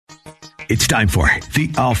It's time for the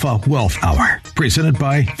Alpha Wealth Hour, presented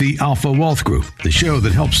by the Alpha Wealth Group, the show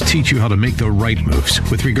that helps teach you how to make the right moves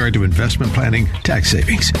with regard to investment planning, tax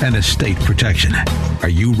savings, and estate protection. Are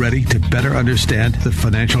you ready to better understand the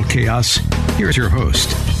financial chaos? Here's your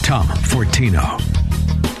host, Tom Fortino.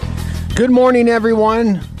 Good morning,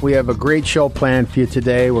 everyone. We have a great show planned for you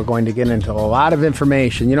today. We're going to get into a lot of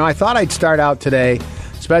information. You know, I thought I'd start out today,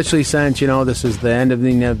 especially since, this is the end of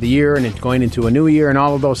the year and it's going into a new year and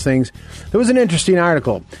all of those things. There was an interesting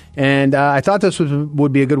article, and I thought this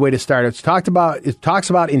would be a good way to start. It talks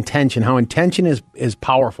about intention, how intention is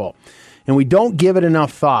powerful, and we don't give it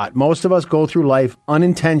enough thought. Most of us go through life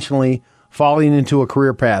unintentionally falling into a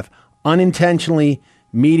career path, unintentionally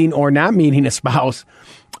meeting or not meeting a spouse,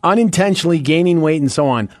 unintentionally gaining weight and so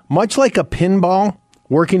on. Much like a pinball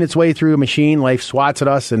working its way through a machine, life swats at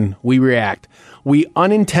us and we react. We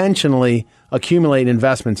unintentionally accumulate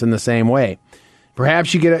investments in the same way.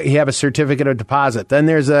 Perhaps you have a certificate of deposit. Then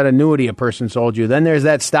there's that annuity a person sold you. Then there's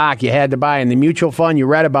that stock you had to buy and the mutual fund you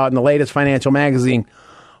read about in the latest financial magazine,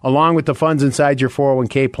 along with the funds inside your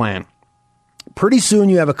 401k plan. Pretty soon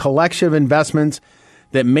you have a collection of investments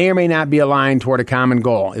that may or may not be aligned toward a common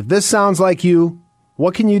goal. If this sounds like you,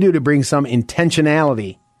 what can you do to bring some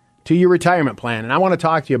intentionality to your retirement plan? And I want to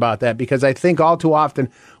talk to you about that because I think all too often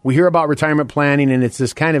we hear about retirement planning and it's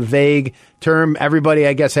this kind of vague term. Everybody,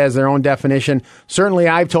 I guess, has their own definition. Certainly,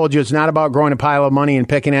 I've told you it's not about growing a pile of money and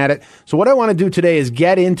picking at it. So what I want to do today is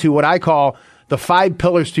get into what I call the 5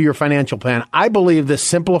 pillars to your financial plan. I believe this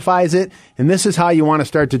simplifies it, and this is how you want to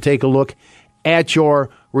start to take a look at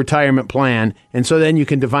your retirement plan. And so then you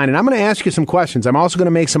can define it. I'm going to ask you some questions. I'm also going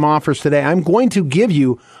to make some offers today. I'm going to give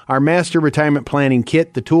you our master retirement planning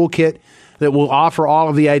kit, the toolkit that will offer all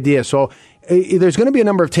of the ideas. So there's going to be a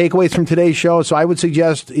number of takeaways from today's show. So I would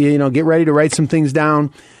suggest, get ready to write some things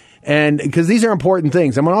down, and because these are important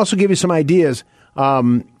things. I'm going to also give you some ideas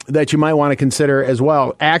that you might want to consider as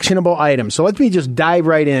well. Actionable items. So let me just dive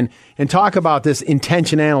right in and talk about this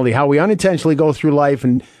intentionality, how we unintentionally go through life,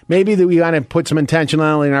 and maybe that we want to put some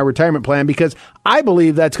intentionality in our retirement plan, because I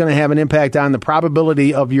believe that's going to have an impact on the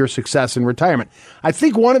probability of your success in retirement. I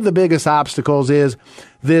think one of the biggest obstacles is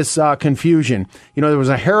this confusion. There was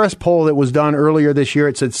a Harris poll that was done earlier this year.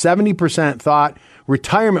 It said 70% thought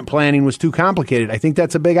retirement planning was too complicated. I think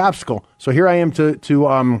that's a big obstacle. So here I am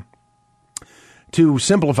to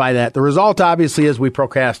simplify that. The result, obviously, is we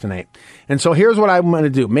procrastinate. And so here's what I'm going to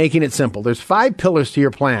do, making it simple. There's 5 pillars to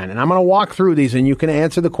your plan, and I'm going to walk through these, and you can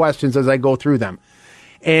answer the questions as I go through them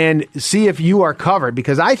and see if you are covered,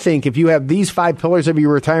 because I think if you have these 5 pillars of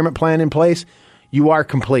your retirement plan in place, you are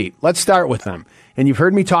complete. Let's start with them. And you've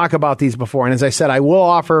heard me talk about these before, and as I said, I will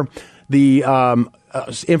offer the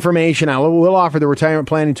information. I will offer the retirement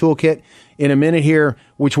planning toolkit in a minute here,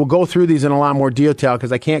 which will go through these in a lot more detail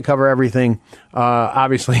because I can't cover everything,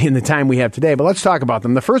 obviously, in the time we have today. But let's talk about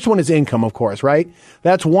them. The first one is income, of course, right?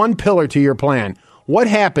 That's one pillar to your plan. What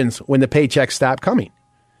happens when the paychecks stop coming?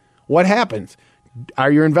 What happens?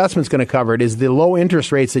 Are your investments going to cover it? Is the low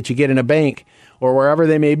interest rates that you get in a bank or wherever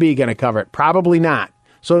they may be going to cover it? Probably not.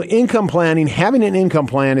 So income planning, having an income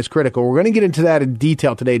plan is critical. We're going to get into that in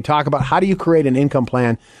detail today, talk about how do you create an income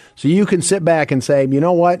plan so you can sit back and say, you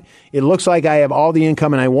know what, it looks like I have all the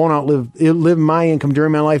income and I won't outlive my income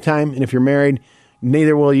during my lifetime. And if you're married,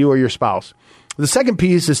 neither will you or your spouse. The second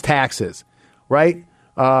piece is taxes, right?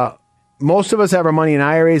 Most of us have our money in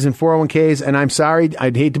IRAs and 401ks, and I'm sorry,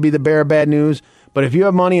 I'd hate to be the bearer of bad news, but if you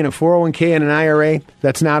have money in a 401k and an IRA,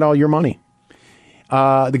 that's not all your money.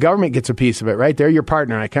 The government gets a piece of it, right? They're your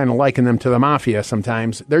partner. I kind of liken them to the mafia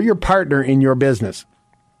sometimes. They're your partner in your business.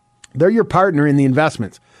 They're your partner in the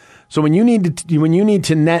investments. So when you need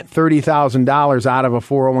to net $30,000 out of a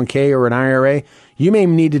 401k or an IRA, you may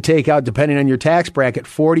need to take out, depending on your tax bracket,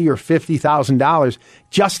 $40,000 or $50,000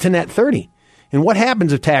 just to net 30. And what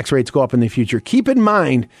happens if tax rates go up in the future? Keep in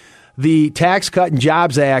mind the Tax Cut and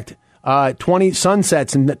Jobs Act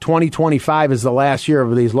sunsets in 2025 is the last year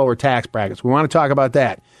of these lower tax brackets. We want to talk about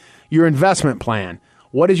that. Your investment plan.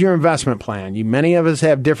 What is your investment plan? Many of us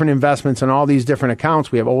have different investments in all these different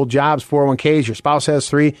accounts. We have old jobs, 401ks. Your spouse has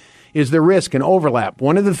 3. Is there risk and overlap?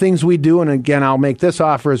 One of the things we do, and again, I'll make this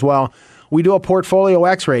offer as well, we do a portfolio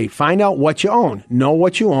X-ray. Find out what you own. Know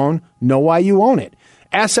what you own. Know why you own it.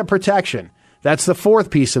 Asset protection. That's the 4th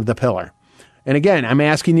piece of the pillar. And again, I'm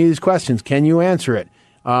asking you these questions. Can you answer it?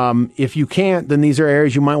 If you can't, then these are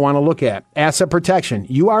areas you might want to look at. Asset protection.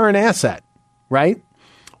 You are an asset, right?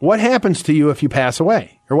 What happens to you if you pass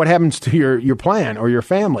away? Or what happens to your plan or your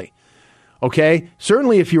family? Okay?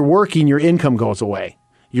 Certainly if you're working, your income goes away.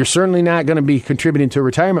 You're certainly not going to be contributing to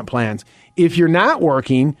retirement plans. If you're not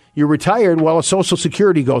working, you're retired, well, a Social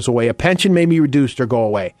Security goes away. A pension may be reduced or go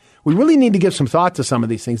away. We really need to give some thought to some of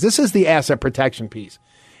these things. This is the asset protection piece.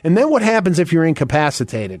 And then what happens if you're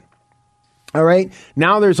incapacitated? All right.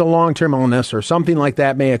 Now there's a long-term illness or something like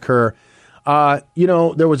that may occur.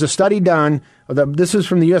 There was a study done. This is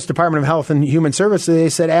from the U.S. Department of Health and Human Services. They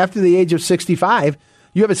said after the age of 65,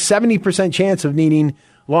 you have a 70% chance of needing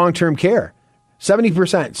long-term care.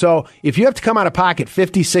 70%. So if you have to come out of pocket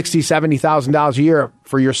 $50,000, $60,000, $70,000 a year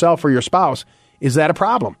for yourself or your spouse, is that a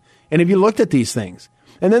problem? And have you looked at these things?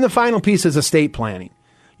 And then the final piece is estate planning.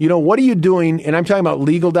 What are you doing? And I'm talking about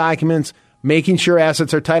legal documents, making sure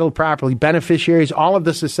assets are titled properly, beneficiaries, all of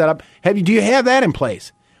this is set up. Do you have that in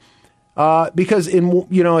place? Because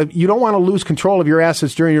you don't want to lose control of your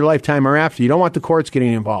assets during your lifetime or after. You don't want the courts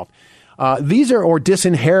getting involved. These are or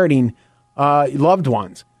disinheriting loved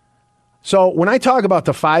ones. So when I talk about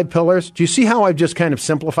the 5 pillars, do you see how I've just kind of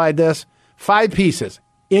simplified this? 5 pieces.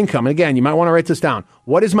 Income. And again, you might want to write this down.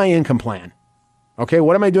 What is my income plan? Okay,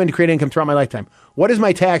 what am I doing to create income throughout my lifetime? What is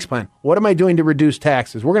my tax plan? What am I doing to reduce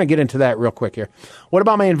taxes? We're going to get into that real quick here. What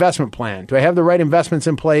about my investment plan? Do I have the right investments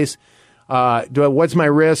in place? What's my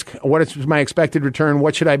risk? What is my expected return?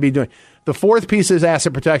 What should I be doing? The 4th piece is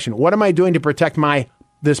asset protection. What am I doing to protect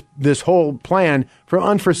this whole plan from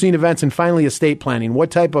unforeseen events? And finally, estate planning.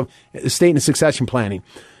 What type of estate and succession planning?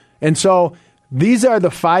 And so these are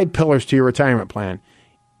the 5 pillars to your retirement plan.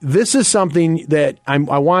 This is something that I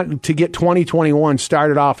want to get 2021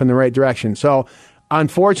 started off in the right direction. So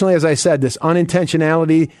unfortunately, as I said, this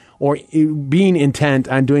unintentionality or being intent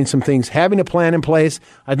on doing some things, having a plan in place,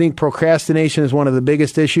 I think procrastination is one of the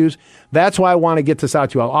biggest issues. That's why I want to get this out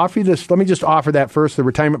to you. I'll offer you this. Let me just offer that first, the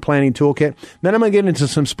retirement planning toolkit. Then I'm going to get into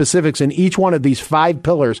some specifics in each one of these 5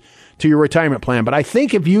 pillars to your retirement plan. But I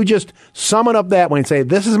think if you just sum it up that way and say,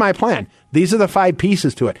 this is my plan, these are the 5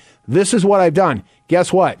 pieces to it, this is what I've done,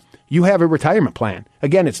 guess what? You have a retirement plan.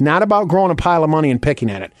 Again, it's not about growing a pile of money and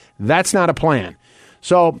picking at it. That's not a plan.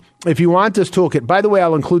 So if you want this toolkit, by the way,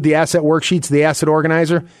 I'll include the asset worksheets, the asset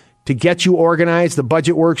organizer to get you organized, the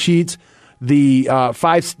budget worksheets, the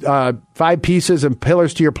 5 pieces and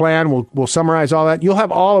pillars to your plan. We'll summarize all that. You'll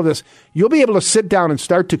have all of this. You'll be able to sit down and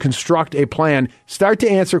start to construct a plan, start to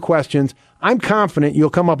answer questions. I'm confident you'll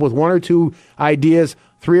come up with 1 or 2 ideas,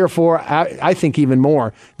 3 or 4, I think even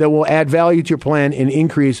more, that will add value to your plan and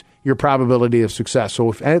increase your probability of success.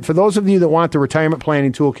 So for those of you that want the retirement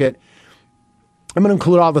planning toolkit, I'm going to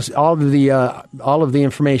include all of the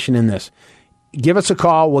information in this. Give us a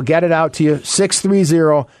call. We'll get it out to you.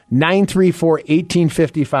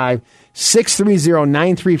 630-934-1855.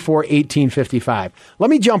 630-934-1855. Let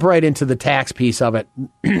me jump right into the tax piece of it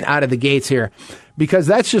out of the gates here, because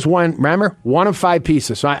that's just one of 5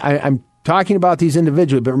 pieces. So I'm talking about these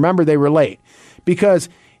individually, but remember they relate. Because,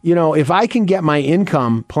 if I can get my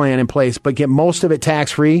income plan in place, but get most of it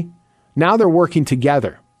tax-free, now they're working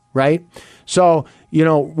together, right? So,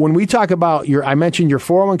 when we talk about I mentioned your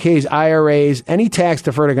 401ks, IRAs, any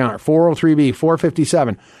tax-deferred account, 403b,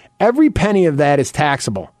 457, every penny of that is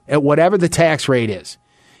taxable at whatever the tax rate is.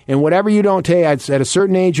 And whatever you don't take, at a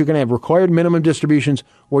certain age, you're going to have required minimum distributions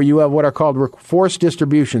where you have what are called forced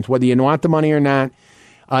distributions, whether you want the money or not.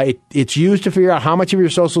 It's used to figure out how much of your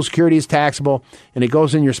Social Security is taxable, and it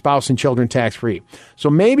goes in your spouse and children tax-free. So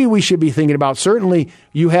maybe we should be thinking about, certainly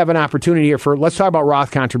you have an opportunity here let's talk about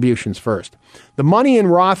Roth contributions first. The money in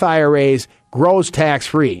Roth IRAs grows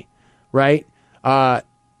tax-free, right?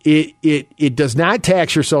 It does not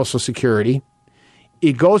tax your Social Security.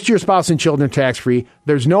 It goes to your spouse and children tax-free.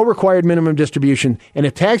 There's no required minimum distribution. And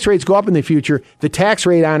if tax rates go up in the future, the tax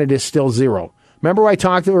rate on it is still 0. Remember I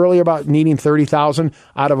talked earlier about needing $30,000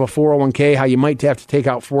 out of a 401k, how you might have to take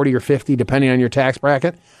out 40 or 50 depending on your tax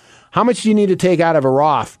bracket? How much do you need to take out of a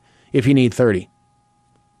Roth if you need 30?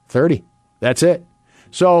 30. That's it.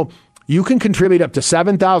 So you can contribute up to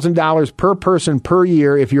 $7,000 per person per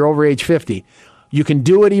year if you're over age 50. You can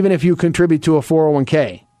do it even if you contribute to a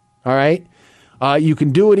 401k. All right? You can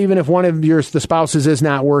do it even if one of the spouses is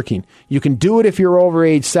not working. You can do it if you're over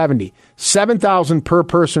age 70. $7,000 per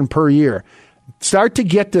person per year. Start to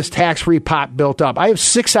get this tax-free pot built up. I have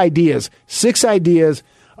 6 ideas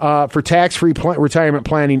for tax-free retirement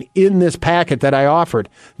planning in this packet that I offered.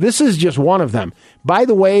 This is just one of them. By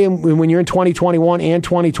the way, when you're in 2021 and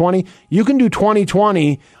 2020, you can do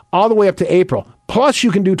 2020 all the way up to April. Plus, you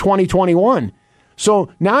can do 2021. So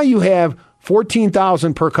now you have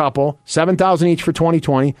 $14,000 per couple, $7,000 each for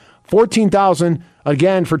 2020, $14,000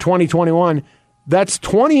 again for 2021. That's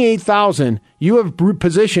 $28,000 you have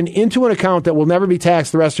positioned into an account that will never be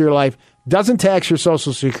taxed the rest of your life. doesn't tax your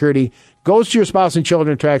Social Security, goes to your spouse and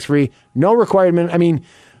children tax-free, no requirement. I mean,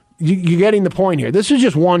 you're getting the point here. This is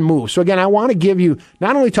just one move. So again, I want to give you,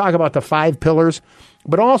 not only talk about the 5 pillars,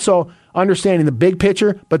 but also understanding the big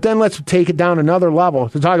picture, but then let's take it down another level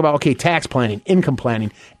to talk about, okay, tax planning, income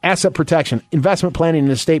planning, asset protection, investment planning,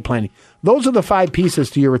 and estate planning. Those are the 5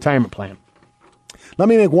 pieces to your retirement plan. Let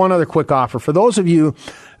me make one other quick offer. For those of you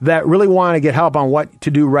that really want to get help on what to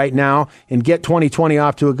do right now and get 2020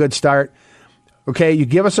 off to a good start, okay, you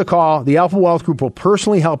give us a call. The Alpha Wealth Group will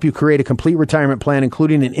personally help you create a complete retirement plan,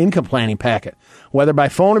 including an income planning packet. Whether by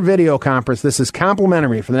phone or video conference, this is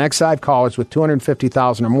complimentary for the next 5 callers with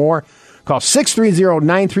 $250,000 or more. Call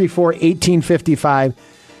 630-934-1855.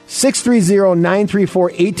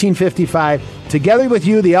 630-934-1855. Together with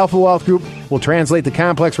you, the Alpha Wealth Group will translate the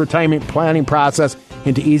complex retirement planning process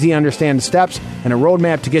into easy understand steps and a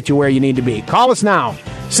roadmap to get you where you need to be. Call us now,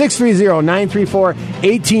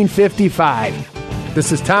 630-934-1855.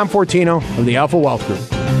 This is Tom Fortino of the Alpha Wealth Group.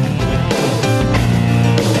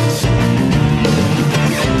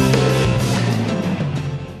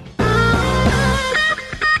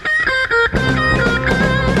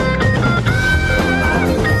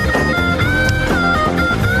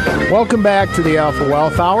 Welcome back to the Alpha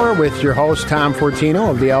Wealth Hour with your host, Tom Fortino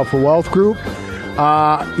of the Alpha Wealth Group.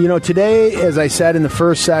 Today, as I said in the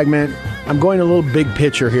first segment, I'm going a little big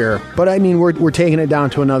picture here. But, I mean, we're taking it down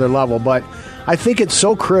to another level. But I think it's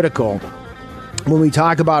so critical when we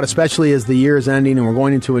talk about, especially as the year is ending and we're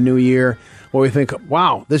going into a new year, where we think,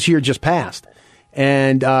 wow, this year just passed.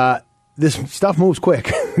 And this stuff moves quick.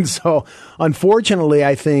 So, unfortunately,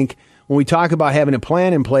 I think when we talk about having a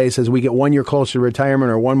plan in place as we get 1 year closer to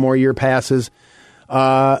retirement or one more year passes,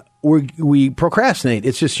 we procrastinate.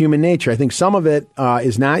 It's just human nature. I think some of it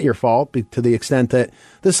is not your fault to the extent that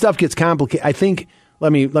this stuff gets complicated. I think,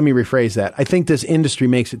 let me rephrase that. I think this industry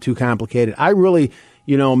makes it too complicated. I really,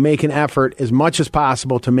 make an effort as much as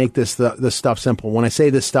possible to make this stuff simple. When I say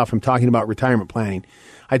this stuff, I'm talking about retirement planning.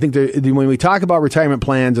 I think when we talk about retirement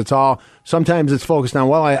plans, sometimes it's focused on,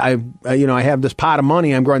 well, I have this pot of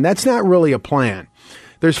money I'm growing. That's not really a plan.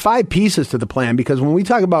 There's 5 pieces to the plan, because when we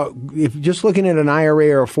talk about, if you're just looking at an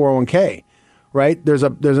IRA or a 401k, right, there's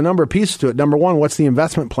a number of pieces to it. Number 1, what's the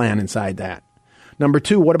investment plan inside that? Number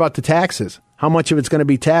 2, what about the taxes? How much of it's going to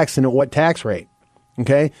be taxed and at what tax rate?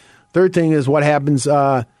 Okay. Third thing is what happens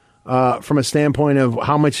from a standpoint of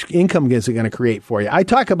how much income is it going to create for you. I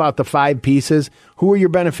talk about the 5 pieces. Who are your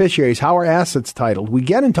beneficiaries? How are assets titled? We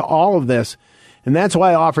get into all of this, and that's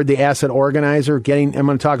why I offered the asset organizer. I'm going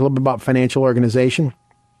to talk a little bit about financial organization.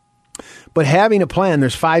 But having a plan,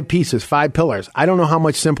 there's 5 pieces, 5 pillars. I don't know how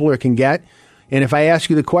much simpler it can get. And if I ask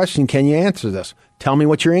you the question, can you answer this? Tell me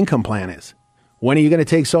what your income plan is. When are you going to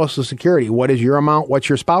take Social Security? What is your amount? What's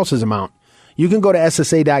your spouse's amount? You can go to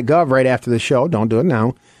SSA.gov right after the show. Don't do it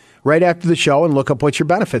now. Right after the show and look up what your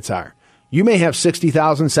benefits are. You may have $60,000,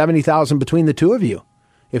 $70,000 between the two of you.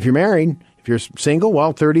 If you're married, if you're single,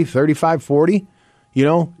 well, 30, 35, 40,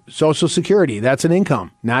 Social Security, that's an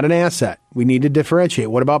income, not an asset. We need to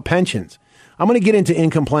differentiate. What about pensions? I'm going to get into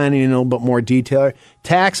income planning in a little bit more detail.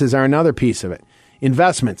 Taxes are another piece of it.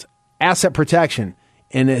 Investments, asset protection,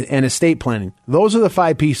 and estate planning. Those are the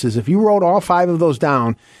 5 pieces. If you wrote all 5 of those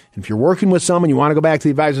down, and if you're working with someone, you want to go back to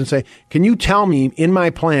the advisor and say, can you tell me in my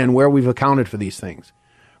plan where we've accounted for these things,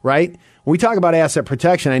 right? When we talk about asset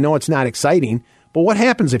protection, I know it's not exciting, but what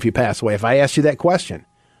happens if you pass away? If I ask you that question,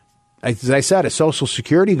 as I said, a Social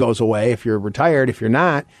Security goes away. If you're retired, if you're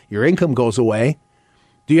not, your income goes away.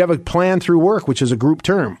 Do you have a plan through work, which is a group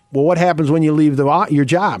term? Well, what happens when you leave your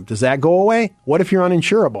job? Does that go away? What if you're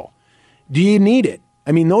uninsurable? Do you need it?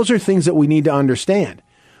 I mean, those are things that we need to understand,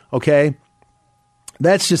 okay?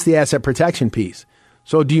 That's just the asset protection piece.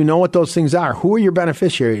 So do you know what those things are? Who are your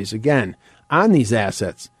beneficiaries, again, on these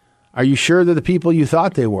assets? Are you sure they're the people you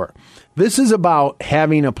thought they were? This is about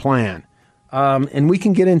having a plan. And we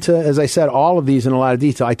can get into, as I said, all of these in a lot of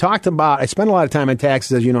detail. I spent a lot of time on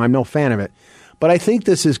taxes, as you know, I'm no fan of it. But I think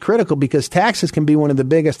this is critical because taxes can be one of the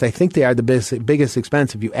biggest, I think they are the biggest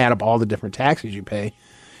expense if you add up all the different taxes you pay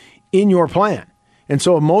in your plan. And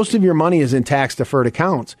so if most of your money is in tax-deferred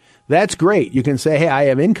accounts, that's great. You can say, hey, I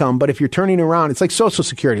have income, but if you're turning around, it's like Social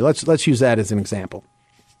Security. Let's use that as an example.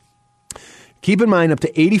 Keep in mind up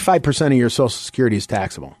to 85% of your Social Security is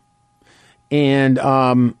taxable. And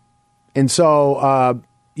so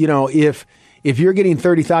if you're getting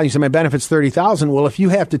 $30,000, you say my benefit's $30,000. Well, if you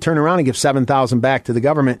have to turn around and give $7,000 back to the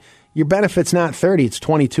government, your benefit's not 30, it's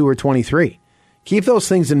 22 or 23. Keep those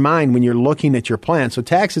things in mind when you're looking at your plan. So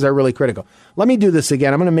taxes are really critical. Let me do this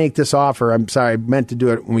again. I'm going to make this offer. I'm sorry, I meant to do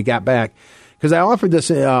it when we got back because I offered this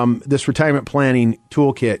this retirement planning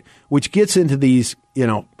toolkit, which gets into these,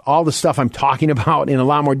 all the stuff I'm talking about in a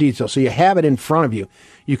lot more detail. So you have it in front of you.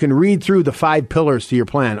 You can read through the 5 pillars to your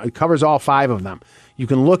plan. It covers all 5 of them. You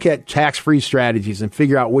can look at tax-free strategies and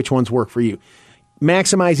figure out which ones work for you.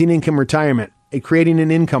 Maximizing income retirement, creating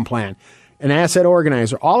an income plan, an asset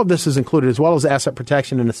organizer. All of this is included, as well as asset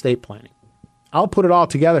protection and estate planning. I'll put it all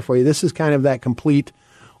together for you. This is kind of that complete,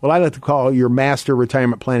 what I like to call your master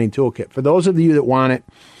retirement planning toolkit. For those of you that want it,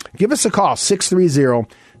 give us a call,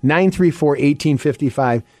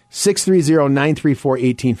 630-934-1855,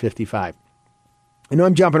 630-934-1855. I know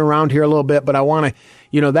I'm jumping around here a little bit, but I want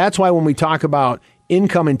to, that's why when we talk about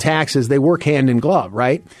income and taxes, they work hand in glove,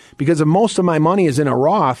 right? Because if most of my money is in a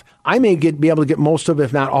Roth, I may be able to get most of,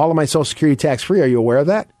 if not all of my Social Security tax-free. Are you aware of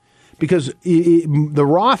that? Because the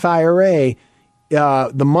Roth IRA,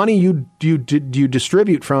 the money you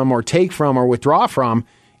distribute from or take from or withdraw from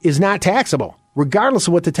is not taxable, regardless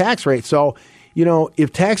of what the tax rate. So,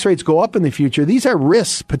 if tax rates go up in the future, these are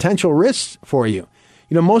risks, potential risks for you.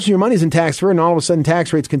 Most of your money's in tax-free, and all of a sudden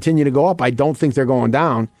tax rates continue to go up. I don't think they're going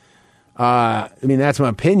down. That's my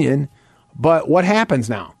opinion. But what happens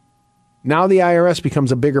now? Now the IRS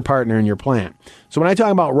becomes a bigger partner in your plan. So when I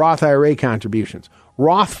talk about Roth IRA contributions,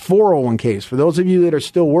 Roth 401ks, for those of you that are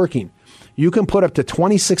still working, you can put up to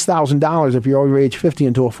 $26,000 if you're over age 50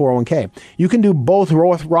 into a 401k. You can do both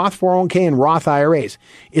Roth 401k and Roth IRAs.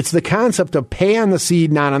 It's the concept of pay on the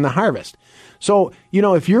seed, not on the harvest. So,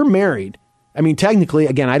 if you're married, technically,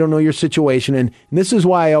 again, I don't know your situation, and this is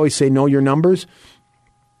why I always say know your numbers,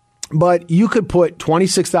 but you could put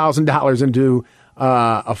 $26,000 into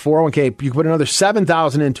a 401k. You could put another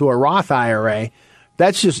 $7,000 into a Roth IRA.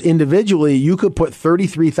 That's just individually. You could put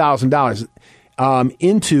 $33,000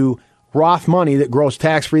 into Roth money that grows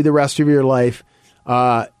tax-free the rest of your life.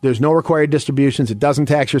 There's no required distributions. It doesn't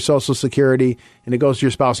tax your Social Security, and it goes to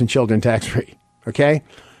your spouse and children tax-free. Okay?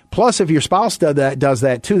 Plus, if your spouse does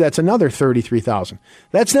that too, that's another $33,000.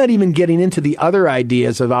 That's not even getting into the other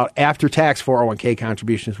ideas about after-tax 401k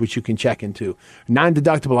contributions, which you can check into,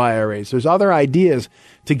 non-deductible IRAs. There's other ideas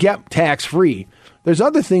to get tax-free. There's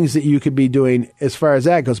other things that you could be doing as far as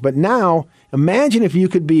that goes. But now, imagine if you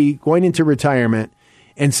could be going into retirement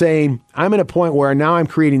and saying, I'm at a point where now I'm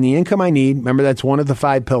creating the income I need. Remember, that's one of the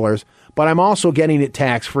 5 pillars. But I'm also getting it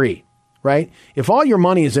tax-free, right? If all your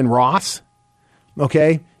money is in Roths,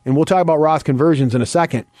 okay, and we'll talk about Roth conversions in a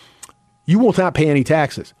second, you will not pay any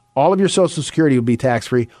taxes. All of your Social Security will be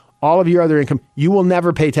tax-free. All of your other income, you will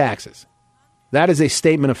never pay taxes. That is a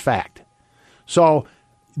statement of fact. So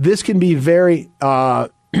this can be very, by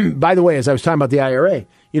the way, as I was talking about the IRA,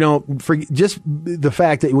 for just the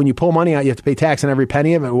fact that when you pull money out, you have to pay tax on every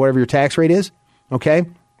penny of it, whatever your tax rate is, okay?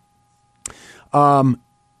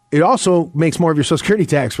 It also makes more of your Social Security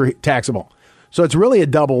taxable. So it's really a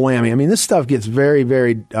double whammy. This stuff gets very,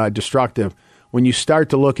 very destructive when you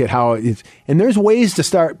start to look at how it's, and there's ways to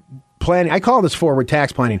start planning. I call this forward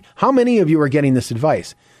tax planning. How many of you are getting this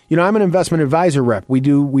advice? I'm an investment advisor rep.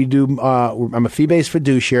 I'm a fee-based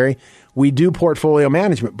fiduciary. We do portfolio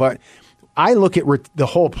management, but I look at the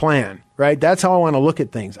whole plan, right? That's how I want to look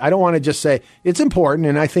at things. I don't want to just say it's important,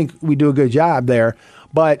 and I think we do a good job there,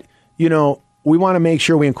 but, we want to make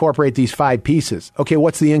sure we incorporate these 5 pieces. Okay,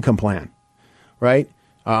 what's the income plan? Right?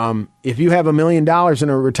 If you have $1 million in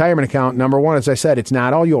a retirement account, number one, as I said, it's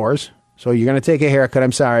not all yours. So you're going to take a haircut.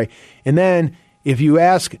 I'm sorry. And then if you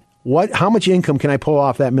ask, how much income can I pull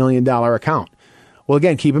off that $1 million account? Well,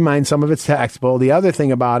 again, keep in mind some of it's taxable. The other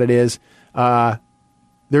thing about it is there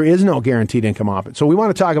is no guaranteed income off it. So we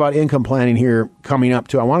want to talk about income planning here coming up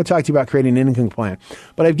too. I want to talk to you about creating an income plan.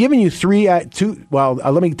 But I've given you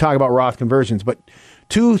let me talk about Roth conversions, but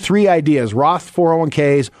 3 ideas: Roth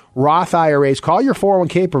 401ks, Roth IRAs. Call your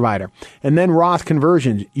 401k provider, and then Roth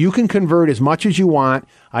conversions. You can convert as much as you want.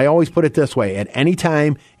 I always put it this way: at any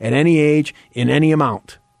time, at any age, in any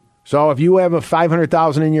amount. So if you have a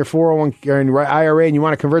 $500,000 in your 401k or in IRA and you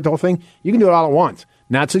want to convert the whole thing, you can do it all at once.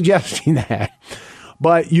 Not suggesting that,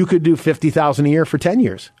 but you could do $50,000 a year for 10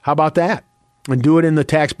 years. How about that? And do it in the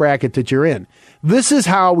tax bracket that you're in. This is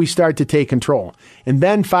how we start to take control. And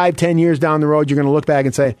then 5-10 years down the road, you're going to look back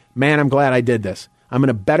and say, man, I'm glad I did this. I'm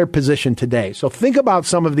in a better position today. So think about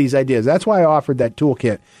some of these ideas. That's why I offered that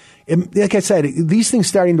toolkit. And like I said, these things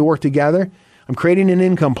starting to work together. I'm creating an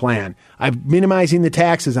income plan. I'm minimizing the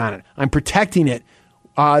taxes on it. I'm protecting it,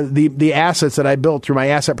 the assets that I built through my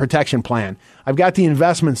asset protection plan. I've got the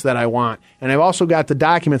investments that I want. And I've also got the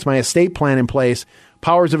documents, my estate plan in place,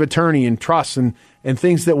 powers of attorney and trusts and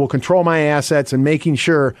things that will control my assets, and making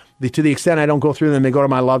sure that to the extent I don't go through them, they go to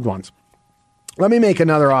my loved ones. Let me make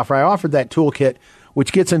another offer. I offered that toolkit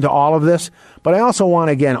which gets into all of this. But I also want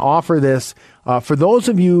to, again, offer this for those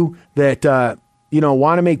of you that,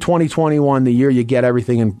 want to make 2021 the year you get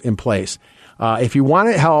everything in place. If you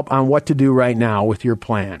want help on what to do right now with your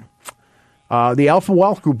plan, the Alpha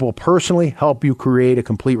Wealth Group will personally help you create a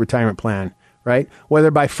complete retirement plan, right?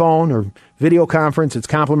 Whether by phone or video conference, it's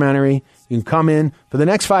complimentary. You can come in. For the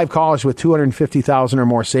next 5 callers with $250,000 or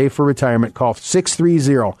more saved for retirement, call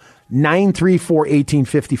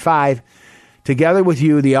 630-934-1855. Together with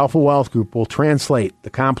you, the Alpha Wealth Group will translate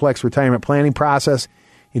the complex retirement planning process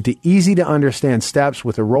into easy-to-understand steps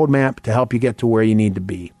with a roadmap to help you get to where you need to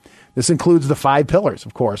be. This includes the 5 pillars,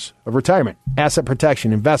 of course, of retirement: asset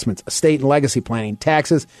protection, investments, estate and legacy planning,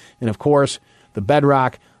 taxes, and, of course, the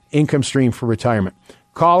bedrock income stream for retirement.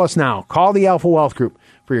 Call us now. Call the Alpha Wealth Group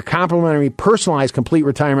for your complimentary, personalized, complete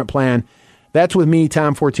retirement plan. That's with me,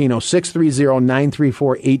 Tom Fortino,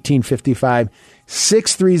 630-934-1855,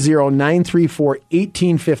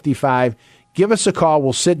 630-934-1855. Give us a call.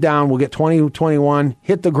 We'll sit down. We'll get 2021,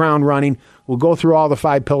 hit the ground running. We'll go through all the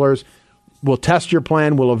 5 pillars. We'll test your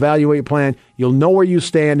plan. We'll evaluate your plan. You'll know where you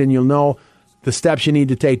stand, and you'll know the steps you need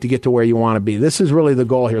to take to get to where you want to be. This is really the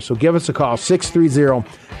goal here. So give us a call,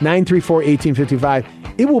 630-934-1855.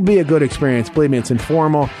 It will be a good experience. Believe me, it's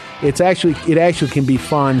informal. It actually can be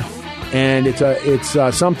fun, and it's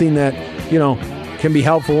something that can be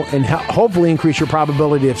helpful and hopefully increase your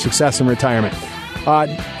probability of success in retirement.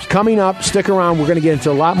 Coming up, stick around. We're going to get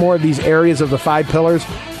into a lot more of these areas of the 5 pillars.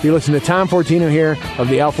 You listen to Tom Fortino here of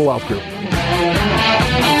the Alpha Wealth Group.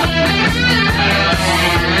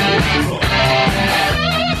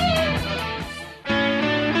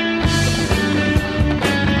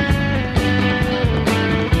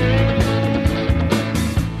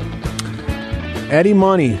 Eddie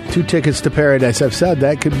Money, 2 Tickets to Paradise. I've said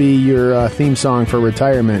that could be your theme song for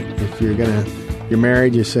retirement. If you're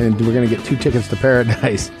married, you're saying we're going to get 2 tickets to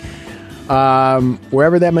paradise.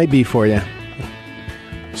 Wherever that might be for you.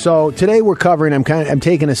 So today we're covering, I'm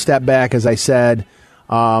taking a step back, as I said,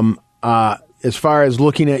 as far as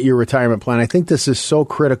looking at your retirement plan. I think this is so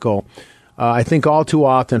critical. I think all too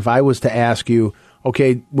often, if I was to ask you,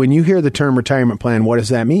 okay, when you hear the term retirement plan, what does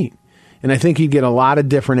that mean? And I think you'd get a lot of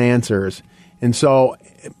different answers. And so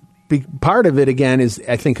part of it, again, is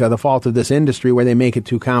I think the fault of this industry where they make it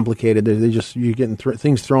too complicated. You're getting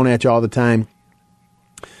things thrown at you all the time.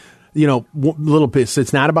 Little bits.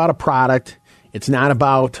 It's not about a product. It's not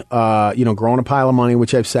about, growing a pile of money,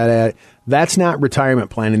 which I've said. That's not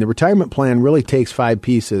retirement planning. The retirement plan really takes 5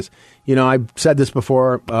 pieces. I've said this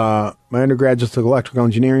before. My undergraduate took electrical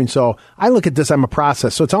engineering, so I look at this. I'm a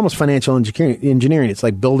process, so it's almost financial engineering. It's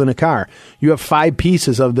like building a car. You have 5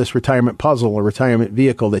 pieces of this retirement puzzle or retirement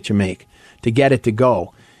vehicle that you make to get it to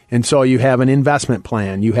go. And so you have an investment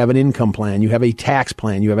plan, you have an income plan, you have a tax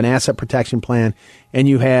plan, you have an asset protection plan, and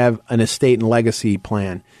you have an estate and legacy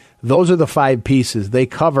plan. Those are the 5 pieces. They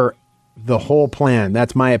cover the whole plan.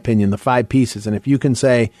 That's my opinion, the 5 pieces. And if you can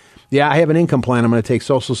say, yeah, I have an income plan. I'm going to take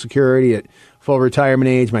Social Security at full retirement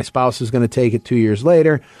age. My spouse is going to take it 2 years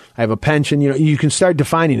later. I have a pension. You can start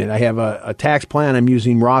defining it. I have a tax plan. I'm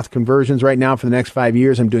using Roth conversions right now for the next 5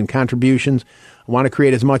 years. I'm doing contributions. I want to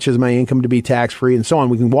create as much as my income to be tax-free and so on.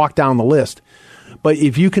 We can walk down the list. But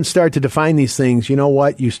if you can start to define these things, you know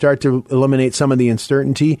what? You start to eliminate some of the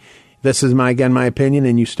uncertainty. This is my opinion,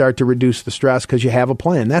 and you start to reduce the stress because you have a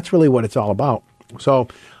plan. That's really what it's all about. So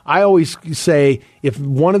I always say, if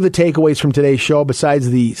one of the takeaways from today's show, besides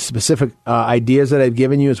the specific ideas that I've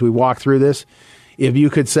given you as we walk through this, if you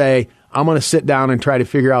could say, I'm going to sit down and try to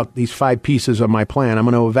figure out these 5 pieces of my plan. I'm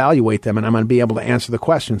going to evaluate them, and I'm going to be able to answer the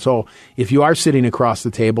question. So if you are sitting across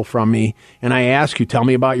the table from me and I ask you, tell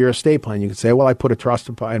me about your estate plan, you can say, well, I put a trust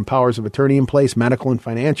and powers of attorney in place, medical and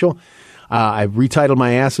financial. I've retitled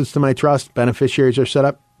my assets to my trust. Beneficiaries are set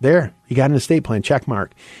up. There, you got an estate plan, check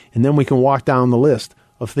mark. And then we can walk down the list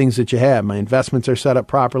of things that you have. My investments are set up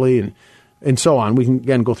properly and so on. We can,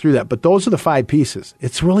 again, go through that. But those are the 5 pieces.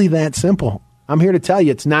 It's really that simple. I'm here to tell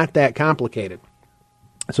you it's not that complicated.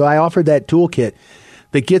 So I offered that toolkit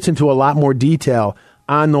that gets into a lot more detail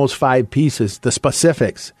on those 5 pieces, the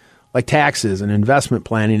specifics, like taxes and investment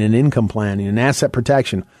planning and income planning and asset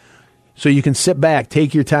protection. So you can sit back,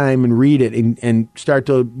 take your time and read it and start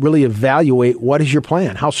to really evaluate what is your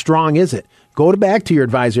plan? How strong is it? Go back to your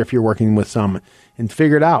advisor if you're working with someone and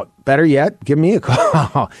figure it out. Better yet, give me a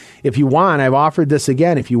call. If you want, I've offered this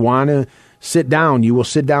again. If you want to sit down, you will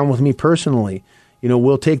sit down with me personally.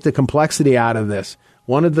 We'll take the complexity out of this.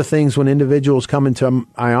 One of the things when individuals come into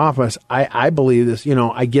my office, I believe this,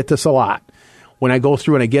 I get this a lot. When I go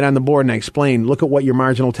through and I get on the board and I explain, look at what your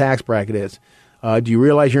marginal tax bracket is. Do you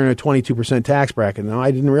realize you're in a 22% tax bracket? No,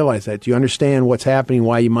 I didn't realize that. Do you understand what's happening,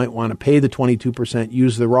 why you might want to pay the 22%,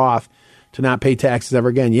 use the Roth to not pay taxes ever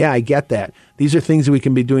again? Yeah, I get that. These are things that we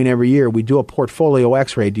can be doing every year. We do a portfolio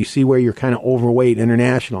x-ray. Do you see where you're kind of overweight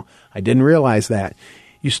international? I didn't realize that.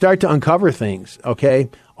 You start to uncover things, okay?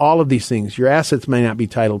 All of these things. Your assets may not be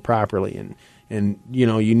titled properly, and you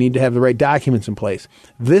know, you need to have the right documents in place.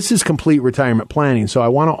 This is complete retirement planning. So I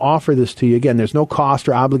want to offer this to you. Again, there's no cost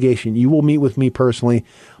or obligation. You will meet with me personally.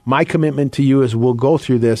 My commitment to you is we'll go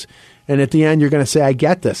through this. And at the end, you're going to say, I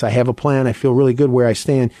get this. I have a plan. I feel really good where I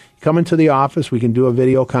stand. Come into the office. We can do a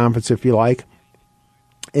video conference if you like.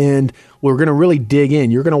 And we're going to really dig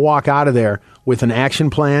in. You're going to walk out of there with an action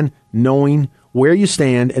plan, knowing where you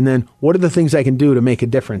stand, and then what are the things I can do to make a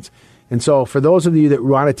difference. And so for those of you that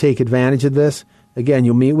want to take advantage of this, again,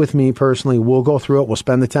 you'll meet with me personally. We'll go through it. We'll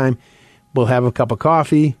spend the time. We'll have a cup of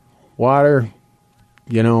coffee, water,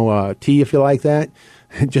 tea if you like that.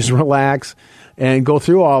 Just relax and go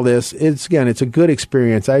through all this. It's a good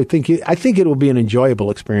experience. I think it will be an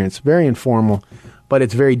enjoyable experience. Very informal, but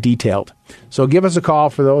it's very detailed. So give us a call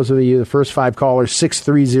for those of you, the first 5 callers,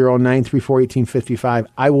 630-934-1855.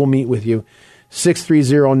 I will meet with you.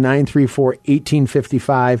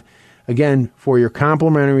 630-934-1855. Again, for your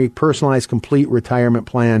complimentary, personalized, complete retirement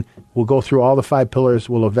plan. We'll go through all the 5 pillars.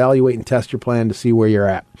 We'll evaluate and test your plan to see where you're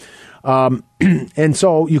at. And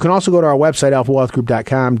so you can also go to our website,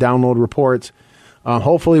 alphawealthgroup.com, download reports.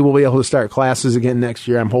 Hopefully we'll be able to start classes again next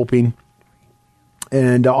year, I'm hoping.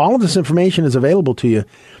 And all of this information is available to you.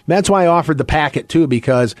 That's why I offered the packet, too,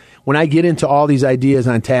 because when I get into all these ideas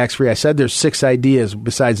on tax-free, I said there's 6 ideas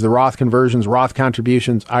besides the Roth conversions, Roth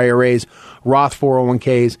contributions, IRAs, Roth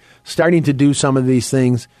 401ks, starting to do some of these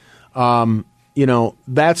things.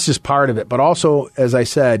 That's just part of it. But also, as I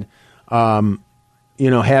said,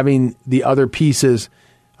 having the other pieces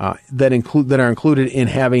that are included in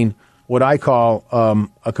having what I call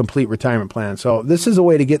a complete retirement plan. So this is a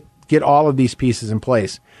way to get all of these pieces in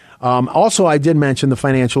place. Also, I did mention the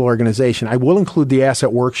financial organization. I will include the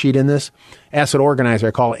asset worksheet in this, asset organizer,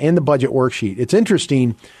 I call it, and the budget worksheet. It's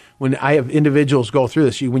interesting when I have individuals go through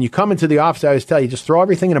this. When you come into the office, I always tell you, just throw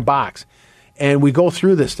everything in a box, and we go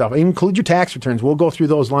through this stuff. Include your tax returns. We'll go through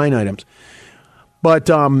those line items. But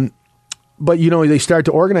they start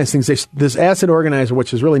to organize things. This asset organizer,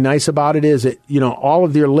 which is really nice about it, is all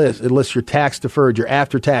of your lists. It lists your tax deferred, your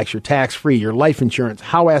after tax, your tax free, your life insurance,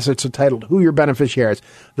 how assets are titled, who your beneficiaries,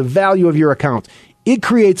 the value of your accounts. It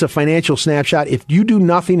creates a financial snapshot. If you do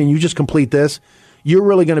nothing and you just complete this, you're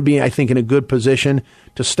really going to be, I think, in a good position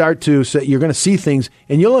to start to. So you're going to see things,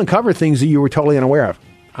 and you'll uncover things that you were totally unaware of.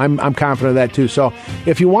 I'm confident of that too. So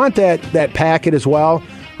if you want that packet as well,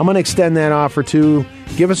 I'm going to extend that offer too.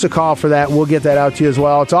 Give us a call for that. We'll get that out to you as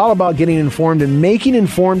well. It's all about getting informed and making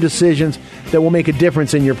informed decisions that will make a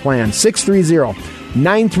difference in your plan.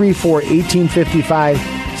 630-934-1855.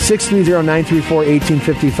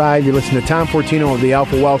 630-934-1855. You're listening to Tom Fortino of the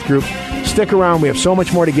Alpha Wealth Group. Stick around. We have so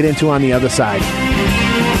much more to get into on the other side.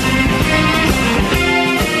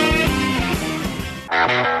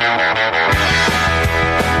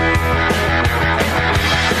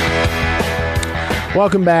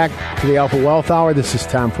 Welcome back to the Alpha Wealth Hour. This is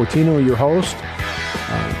Tom Fortino, your host,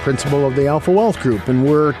 principal of the Alpha Wealth Group. And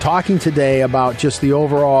we're talking today about just the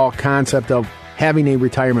overall concept of having a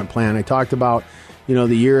retirement plan. I talked about,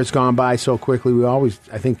 the year has gone by so quickly. I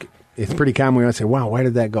think it's pretty common. We always say, wow, why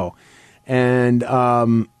did that go? And,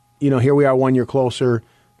 here we are 1 year closer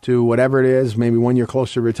to whatever it is, maybe 1 year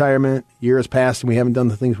closer to retirement. Year has passed and we haven't done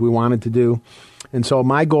the things we wanted to do. And so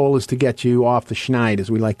my goal is to get you off the schneid,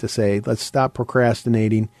 as we like to say. Let's stop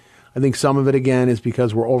procrastinating. I think some of it, again, is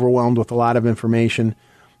because we're overwhelmed with a lot of information.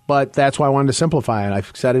 But that's why I wanted to simplify it.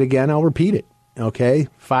 I've said it again. I'll repeat it. Okay?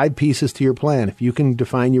 5 pieces to your plan. If you can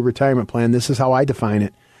define your retirement plan, this is how I define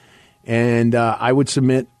it. And I would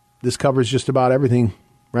submit this covers just about everything,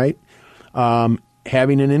 right?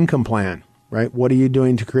 Having an income plan, right? What are you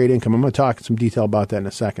doing to create income? I'm going to talk in some detail about that in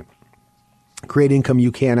a second. Create income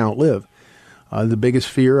you can't outlive. The biggest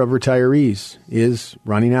fear of retirees is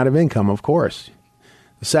running out of income, of course.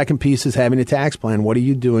 The second piece is having a tax plan. What are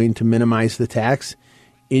you doing to minimize the tax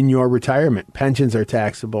in your retirement? Pensions are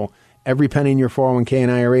taxable. Every penny in your 401k and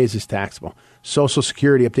IRAs is taxable. Social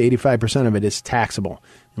Security, up to 85% of it is taxable.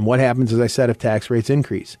 And what happens, as I said, if tax rates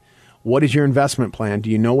increase? What is your investment plan? Do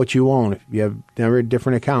you know what you own? If you have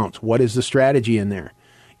different accounts, what is the strategy in there?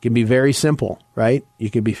 It can be very simple, right? You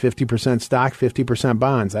can be 50% stock, 50%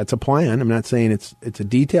 bonds. That's a plan. I'm not saying it's a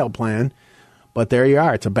detailed plan, but there you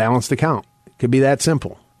are. It's a balanced account. It could be that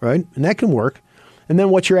simple, right? And that can work. And then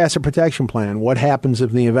what's your asset protection plan? What happens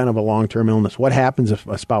in the event of a long-term illness? What happens if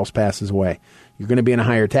a spouse passes away? You're going to be in a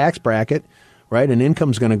higher tax bracket, right? And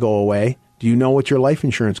income's going to go away. Do you know what your life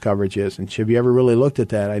insurance coverage is? And have you ever really looked at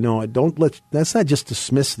that? I know. Let's not just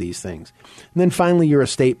dismiss these things. And then finally, your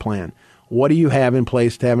estate plan. What do you have in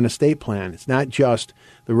place to have an estate plan? It's not just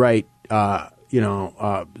the right, the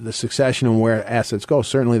succession and where assets go.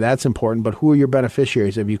 Certainly that's important, but who are your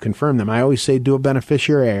beneficiaries? Have you confirmed them? I always say do a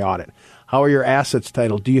beneficiary audit. How are your assets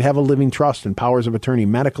titled? Do you have a living trust and powers of attorney,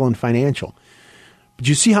 medical and financial? But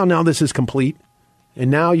you see how now this is complete? And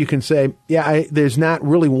now you can say, there's not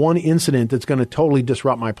really one incident that's going to totally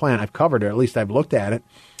disrupt my plan. I've covered it. At least I've looked at it.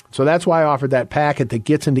 So that's why I offered that packet that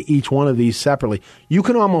gets into each one of these separately. You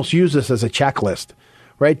can almost use this as a checklist,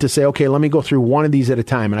 right? To say, okay, let me go through one of these at a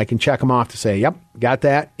time, and I can check them off to say, yep, got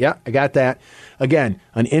that. Yeah, I got that. Again,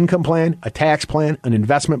 an income plan, a tax plan, an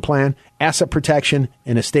investment plan, asset protection,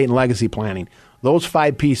 and estate and legacy planning. Those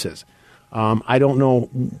 5 pieces. I don't know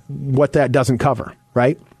what that doesn't cover,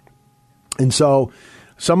 right? And so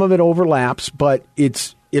some of it overlaps, but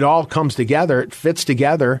it all comes together. It fits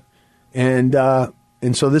together, and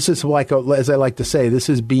so this is as I like to say, this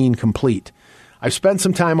is being complete. I've spent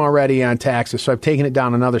some time already on taxes, so I've taken it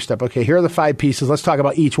down another step. Okay, here are the 5 pieces. Let's talk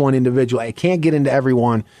about each one individually. I can't get into every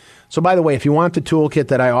one. So by the way, if you want the toolkit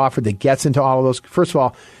that I offered that gets into all of those, first of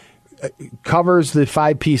all, covers the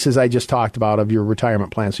 5 pieces I just talked about of your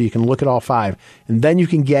retirement plan. So you can look at all 5. And then you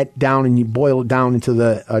can get down and you boil it down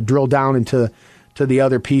into drill down into the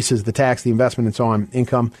other pieces, the tax, the investment, and so on,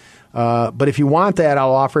 income. But if you want that,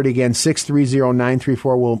 I'll offer it again,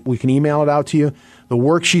 630-934. We can email it out to you. The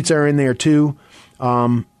worksheets are in there too.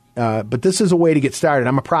 But this is a way to get started.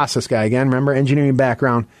 I'm a process guy. Again, remember, engineering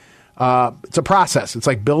background. It's a process. It's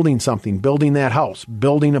like building something, building that house,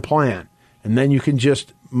 building a plan. And then you can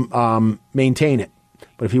just maintain it.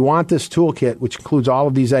 But if you want this toolkit, which includes all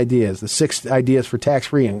of these ideas, the 6 ideas for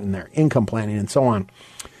tax-free in there, income planning, and so on,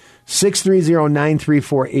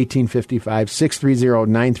 630-934-1855,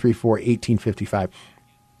 630-934-1855.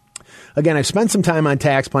 Again, I've spent some time on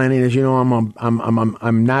tax planning. As you know,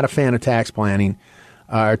 I'm not a fan of tax planning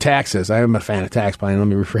or taxes. I am a fan of tax planning. Let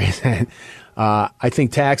me rephrase that. I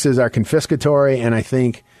think taxes are confiscatory, and I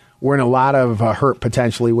think we're in a lot of hurt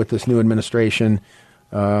potentially with this new administration.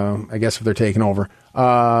 I guess if they're taking over,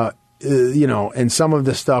 and some of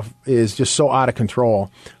this stuff is just so out of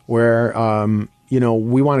control where,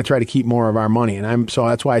 we want to try to keep more of our money. And so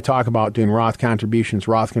that's why I talk about doing Roth contributions,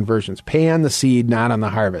 Roth conversions, pay on the seed, not on the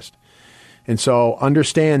harvest. And so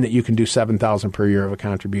understand that you can do $7,000 per year of a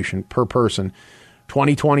contribution per person,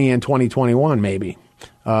 2020 and 2021, maybe.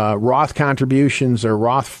 Roth contributions or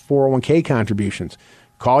Roth 401k contributions.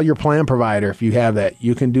 Call your plan provider if you have that.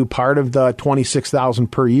 You can do part of the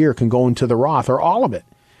 $26,000 per year can go into the Roth or all of it.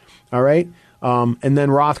 All right. And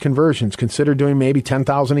then Roth conversions. Consider doing maybe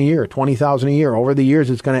 $10,000 a year, $20,000 a year. Over the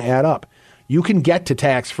years, it's going to add up. You can get to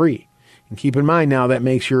tax-free. And keep in mind now that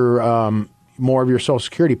makes your more of your Social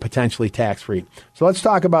Security potentially tax-free. So let's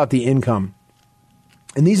talk about the income.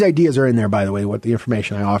 And these ideas are in there, by the way, what the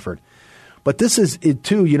information I offered. But this is it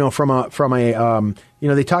too, from a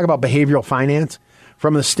they talk about behavioral finance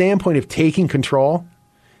from the standpoint of taking control.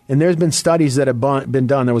 And there's been studies that have been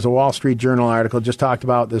done. There was a Wall Street Journal article just talked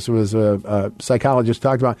about this. Was a psychologist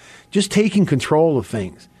talked about just taking control of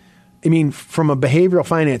things. I mean, from a behavioral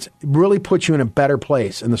finance, it really puts you in a better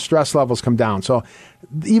place, and the stress levels come down. So,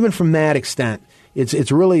 even from that extent,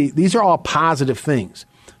 it's really these are all positive things.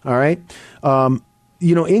 All right,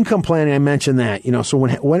 income planning. I mentioned that. So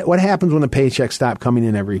what happens when the paychecks stop coming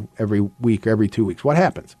in every week, every 2 weeks? What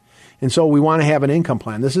happens? And so we want to have an income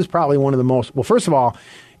plan. This is probably one of the most well. First of all,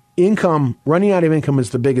 running out of income is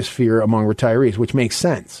the biggest fear among retirees, which makes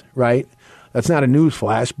sense, right? That's not a news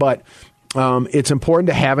flash, but it's important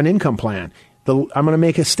to have an income plan. I'm going to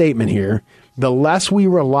make a statement here. The less we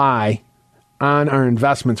rely on our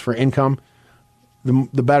investments for income,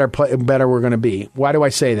 the better we're going to be. Why do I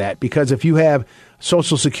say that? Because if you have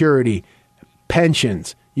Social Security,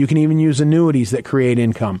 pensions, you can even use annuities that create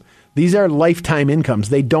income. These are lifetime incomes.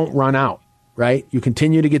 They don't run out, right? You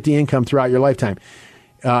continue to get the income throughout your lifetime.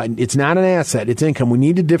 It's not an asset. It's income. We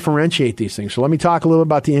need to differentiate these things. So let me talk a little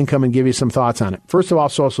about the income and give you some thoughts on it. First of all,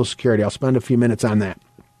 Social Security. I'll spend a few minutes on that.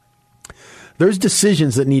 There's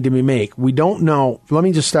decisions that need to be made. We don't know. Let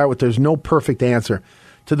me just start with there's no perfect answer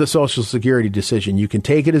to the Social Security decision. You can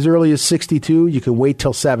take it as early as 62. You can wait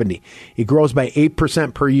till 70. It grows by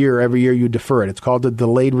 8% per year every year you defer it. It's called the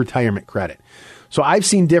delayed retirement credit. So I've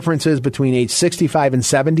seen differences between age 65 and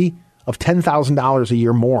 70 of $10,000 a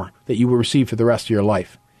year more that you will receive for the rest of your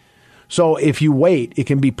life. So if you wait, it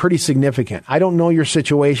can be pretty significant. I don't know your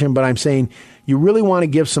situation, but I'm saying you really want to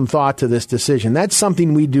give some thought to this decision. That's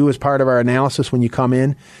something we do as part of our analysis when you come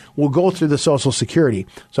in. We'll go through the Social Security.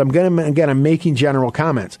 So I'm making general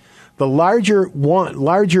comments. The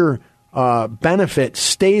larger benefit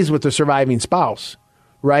stays with the surviving spouse,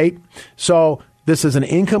 right? So this is an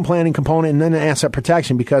income planning component and then an asset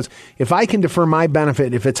protection, because if I can defer my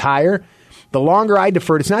benefit, if it's higher, the longer I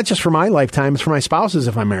defer it, it's not just for my lifetime, it's for my spouse's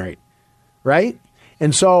if I'm married, right?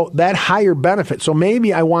 And so that higher benefit, so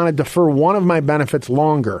maybe I want to defer one of my benefits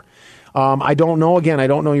longer. I don't know, again, I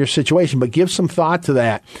don't know your situation, but give some thought to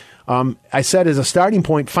that. I said as a starting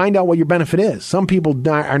point, find out what your benefit is. Some people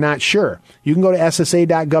are not sure. You can go to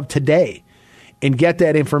SSA.gov today and get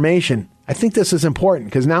that information. I think this is important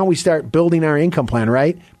because now we start building our income plan,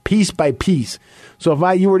 right? Piece by piece. So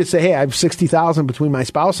if you were to say, hey, I have $60,000 between my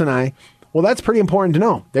spouse and I, well, that's pretty important to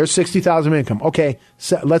know. There's $60,000 income. Okay,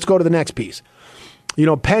 so let's go to the next piece.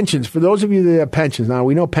 Pensions. For those of you that have pensions, now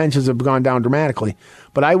we know pensions have gone down dramatically,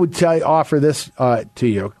 but I would offer this to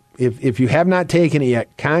you. If you have not taken it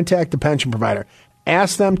yet, contact the pension provider.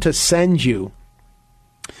 Ask them to send you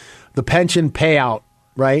the pension payout,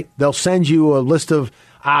 right? They'll send you a list of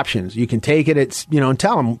options. You can take it at, and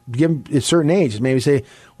tell them, give them at certain ages. Maybe say,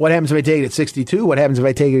 what happens if I take it at 62? What happens if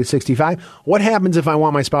I take it at 65? What happens if I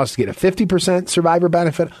want my spouse to get a 50% survivor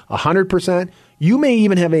benefit, 100%? You may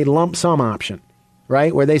even have a lump sum option,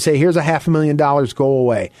 right? Where they say, here's $500,000, go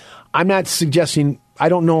away. I'm not suggesting, I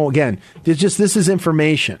don't know, again, this is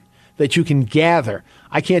information that you can gather.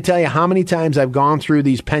 I can't tell you how many times I've gone through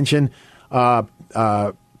these pension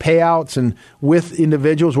payouts and with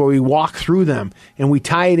individuals where we walk through them and we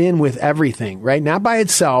tie it in with everything, right? Not by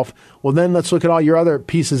itself. Well, then let's look at all your other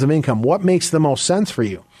pieces of income. What makes the most sense for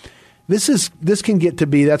you? This can get to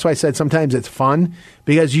be, that's why I said sometimes it's fun,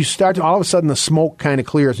 because you start to, all of a sudden the smoke kind of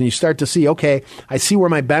clears and you start to see, okay, I see where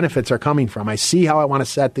my benefits are coming from. I see how I want to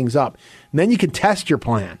set things up. And then you can test your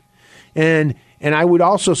plan. And I would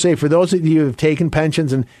also say for those of you who have taken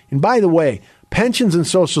pensions, and by the way, pensions and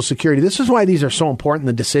Social Security, this is why these are so important,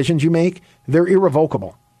 the decisions you make. They're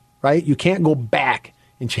irrevocable, right? You can't go back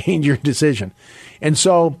and change your decision. And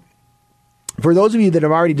so for those of you that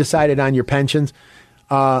have already decided on your pensions,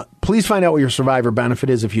 please find out what your survivor benefit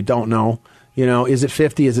is if you don't know. Is it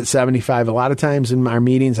 50? Is it 75? A lot of times in our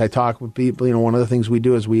meetings, I talk with people. One of the things we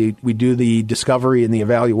do is we do the discovery and the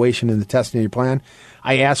evaluation and the testing of your plan.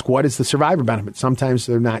 I ask, what is the survivor benefit? Sometimes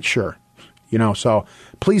they're not sure. So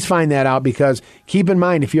please find that out, because keep in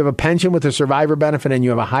mind, if you have a pension with a survivor benefit and you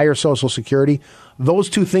have a higher Social Security, those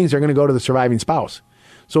two things are going to go to the surviving spouse.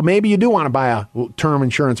 So maybe you do want to buy a term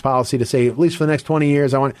insurance policy to say, at least for the next 20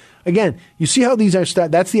 years, again, you see how these are,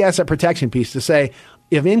 that's the asset protection piece, to say,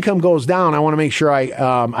 if income goes down, I want to make sure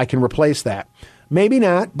I can replace that. Maybe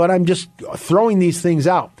not, but I'm just throwing these things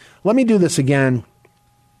out. Let me do this again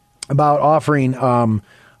about offering, I'm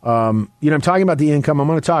talking about the income. I'm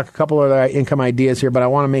going to talk a couple of other income ideas here, but I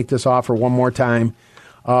want to make this offer one more time.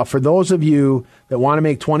 For those of you that want to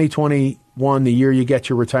make 2021 the year you get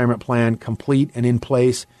your retirement plan complete and in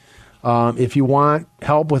place, if you want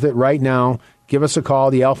help with it right now, give us a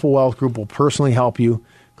call. The Alpha Wealth Group will personally help you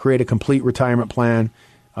create a complete retirement plan,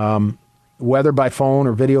 whether by phone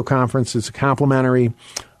or video conference. It's complimentary.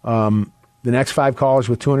 The next 5 callers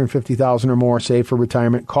with $250,000 or more saved for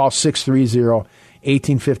retirement, call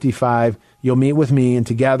 630-1855. You'll meet with me, and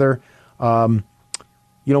together, we'll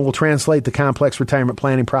translate the complex retirement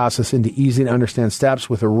planning process into easy to understand steps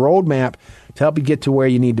with a roadmap to help you get to where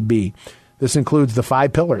you need to be. This includes the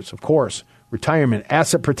 5 pillars, of course: retirement,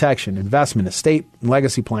 asset protection, investment, estate and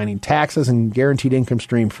legacy planning, taxes, and guaranteed income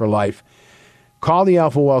stream for life. Call the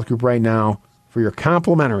Alpha Wealth Group right now for your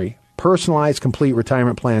complimentary, personalized, complete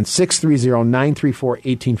retirement plan,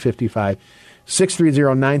 630-934-1855.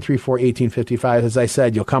 630-934-1855. As I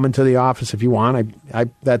said, you'll come into the office if you want.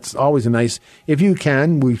 That's always a nice, if you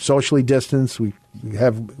can, we socially distance, we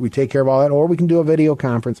take care of all that, or we can do a video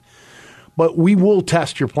conference. But we will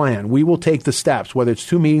test your plan. We will take the steps, whether it's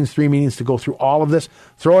 2 meetings, 3 meetings, to go through all of this.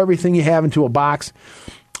 Throw everything you have into a box.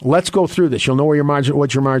 Let's go through this. You'll know where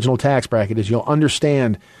what your marginal tax bracket is. You'll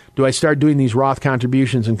understand, do I start doing these Roth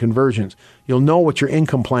contributions and conversions? You'll know what your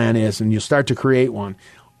income plan is, and you'll start to create one.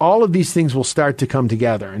 All of these things will start to come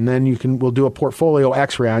together, and then we'll do a portfolio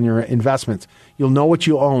X-ray on your investments. You'll know what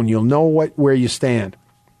you own. You'll know where you stand.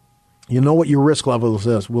 You'll know what your risk levels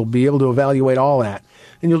is. We'll be able to evaluate all that,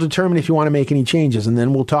 and you'll determine if you want to make any changes. And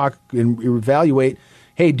then we'll talk and evaluate,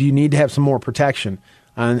 hey, do you need to have some more protection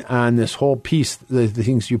on this whole piece, the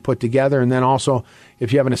things you put together? And then also,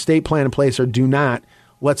 if you have an estate plan in place or do not,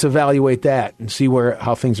 let's evaluate that and see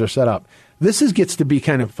how things are set up. gets to be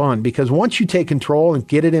kind of fun because once you take control and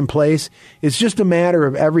get it in place, it's just a matter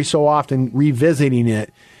of every so often revisiting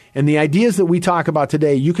it. And the ideas that we talk about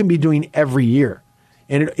today, you can be doing every year.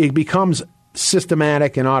 And it becomes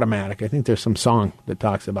systematic and automatic. I think there's some song that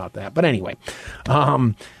talks about that. But anyway,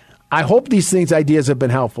 I hope these ideas have been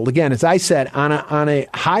helpful. Again, as I said, on a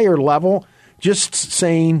higher level, just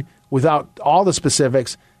saying without all the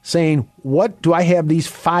specifics, saying, what do I have these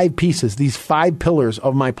 5 pieces, these 5 pillars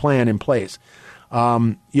of my plan in place?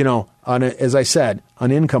 As I said,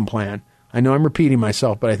 an income plan. I know I'm repeating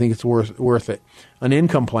myself, but I think it's worth it. An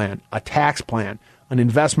income plan, a tax plan, an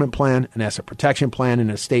investment plan, an asset protection plan, and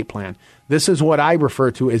an estate plan. This is what I refer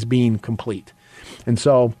to as being complete. And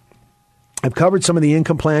so I've covered some of the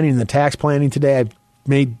income planning and the tax planning today. I've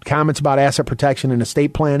made comments about asset protection and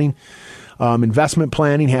estate planning, investment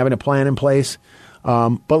planning, having a plan in place.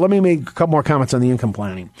 But let me make a couple more comments on the income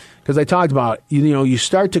planning because I talked about, you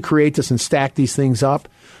start to create this and stack these things up.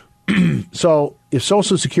 So if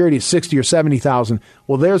Social Security is 60 or 70,000,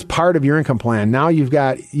 well, there's part of your income plan. Now you've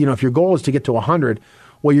got, if your goal is to get to 100,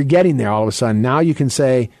 well, you're getting there all of a sudden. Now you can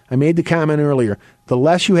say, I made the comment earlier, the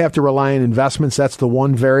less you have to rely on investments, that's the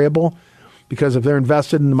one variable, because if they're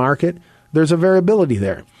invested in the market, there's a variability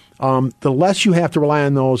there. The less you have to rely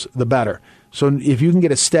on those, the better. So if you can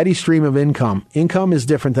get a steady stream of income is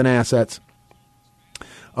different than assets.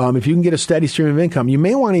 If you can get a steady stream of income, you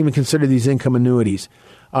may want to even consider these income annuities.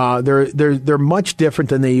 They're much different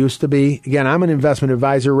than they used to be. Again, I'm an investment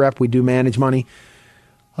advisor rep. We do manage money,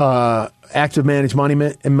 active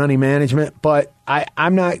money management. But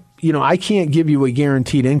I'm not, I can't give you a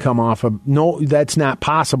guaranteed income off of, that's not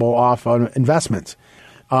possible off of investments.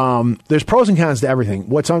 There's pros and cons to everything.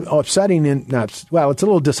 What's upsetting it's a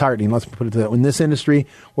little disheartening, let's put it that way, in this industry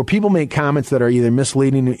where people make comments that are either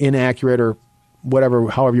misleading, inaccurate, or whatever,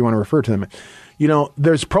 however you want to refer to them.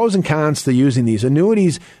 There's pros and cons to using these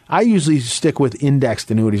annuities. I usually stick with indexed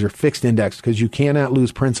annuities or fixed index because you cannot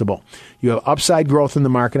lose principal. You have upside growth in the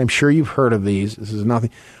market. I'm sure you've heard of these. This is nothing.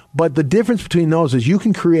 But the difference between those is you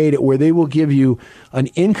can create it where they will give you an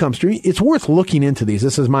income stream. It's worth looking into these.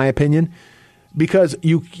 This is my opinion. Because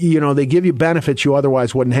they give you benefits you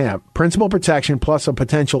otherwise wouldn't have. Principal protection plus a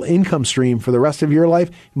potential income stream for the rest of your life.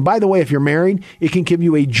 And by the way, if you're married, it can give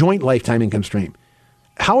you a joint lifetime income stream.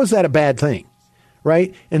 How is that a bad thing?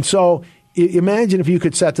 Right? And so imagine if you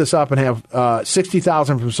could set this up and have $60,000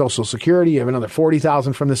 from Social Security, you have another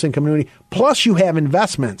 $40,000 from this income annuity, plus you have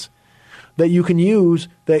investments that you can use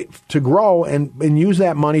to grow and use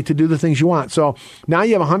that money to do the things you want. So now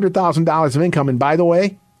you have $100,000 of income. And by the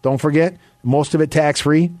way, don't forget, most of it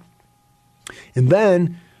tax-free. And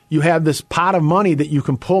then you have this pot of money that you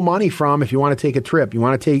can pull money from if you want to take a trip, you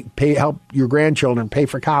want to help your grandchildren pay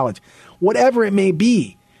for college, whatever it may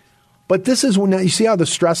be. But this is when you see how the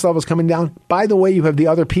stress level is coming down. By the way, you have the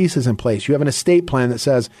other pieces in place. You have an estate plan that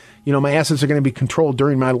says, my assets are going to be controlled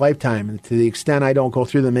during my lifetime. And to the extent I don't go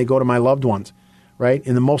through them, they go to my loved ones, right,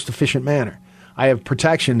 in the most efficient manner. I have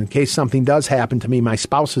protection in case something does happen to me. My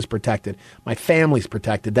spouse is protected. My family's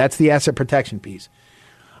protected. That's the asset protection piece.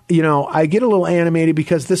 I get a little animated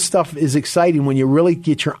because this stuff is exciting when you really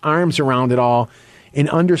get your arms around it all and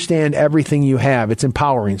understand everything you have. It's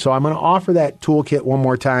empowering. So I'm going to offer that toolkit one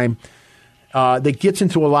more time that gets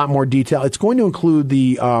into a lot more detail. It's going to include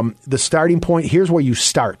the starting point. Here's where you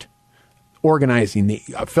start. Organizing,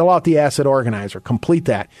 fill out the asset organizer, complete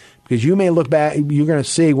that. Because you may look back, you're going to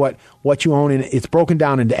see what you own, and it's broken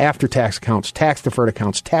down into after-tax accounts, tax-deferred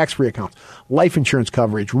accounts, tax-free accounts, life insurance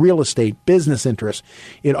coverage, real estate, business interests.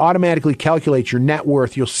 It automatically calculates your net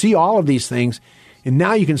worth. You'll see all of these things, and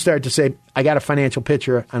now you can start to say, I got a financial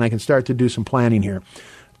picture, and I can start to do some planning here.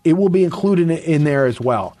 It will be included in there as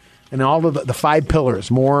well. And all of the 5 pillars,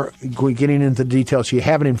 more getting into the details, so you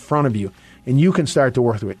have it in front of you. And you can start to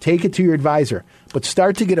work through it. Take it to your advisor, but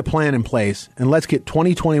start to get a plan in place, and let's get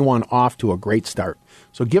 2021 off to a great start.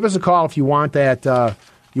 So give us a call if you want that.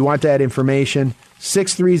 You want that information.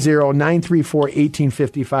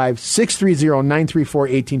 630-934-1855.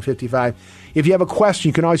 630-934-1855. If you have a question,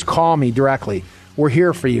 you can always call me directly. We're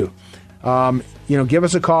here for you. Give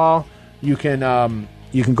us a call. You can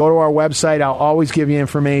go to our website. I'll always give you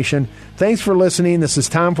information. Thanks for listening. This is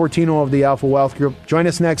Tom Fortino of the Alpha Wealth Group. Join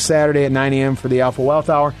us next Saturday at 9 a.m. for the Alpha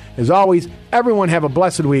Wealth Hour. As always, everyone have a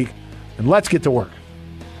blessed week, and let's get to work.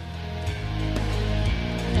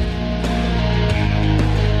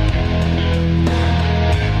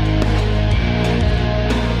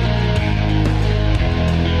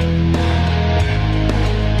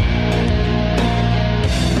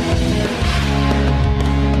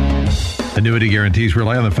 Annuity guarantees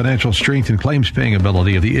rely on the financial strength and claims-paying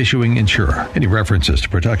ability of the issuing insurer. Any references to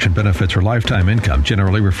production benefits or lifetime income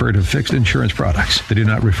generally refer to fixed insurance products. They do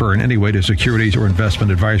not refer in any way to securities or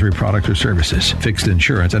investment advisory products or services. Fixed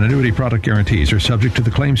insurance and annuity product guarantees are subject to the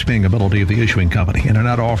claims-paying ability of the issuing company and are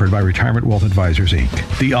not offered by Retirement Wealth Advisors,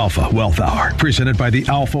 Inc. The Alpha Wealth Hour, presented by the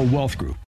Alpha Wealth Group.